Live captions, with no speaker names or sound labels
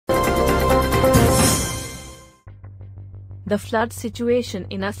The flood situation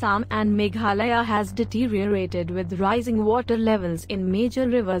in Assam and Meghalaya has deteriorated with rising water levels in major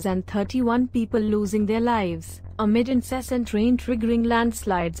rivers and 31 people losing their lives, amid incessant rain triggering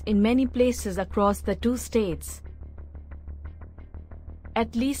landslides in many places across the two states.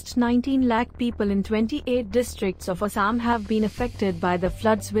 At least 19 lakh people in 28 districts of Assam have been affected by the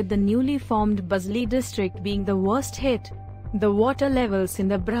floods, with the newly formed Bajli district being the worst hit. The water levels in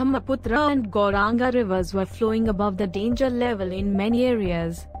the Brahmaputra and Gauranga rivers were flowing above the danger level in many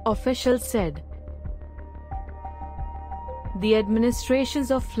areas, officials said. The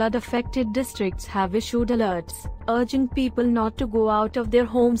administrations of flood-affected districts have issued alerts, urging people not to go out of their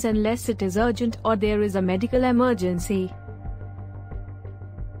homes unless it is urgent or there is a medical emergency.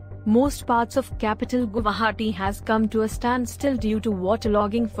 Most parts of capital Guwahati has come to a standstill due to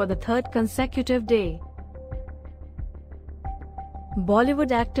waterlogging for the third consecutive day.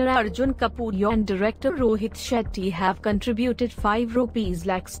 Bollywood actor Arjun Kapoor and director Rohit Shetty have contributed 5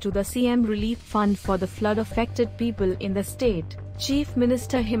 lakhs to the CM Relief Fund for the flood-affected people in the state. Chief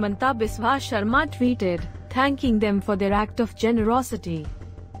Minister Himanta Biswa Sharma tweeted, thanking them for their act of generosity.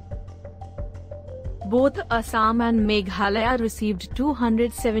 Both Assam and Meghalaya received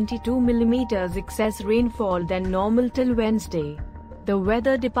 272 mm excess rainfall than normal till Wednesday. The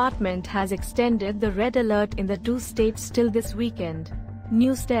weather department has extended the red alert in the two states till this weekend.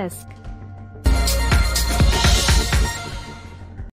 News Desk.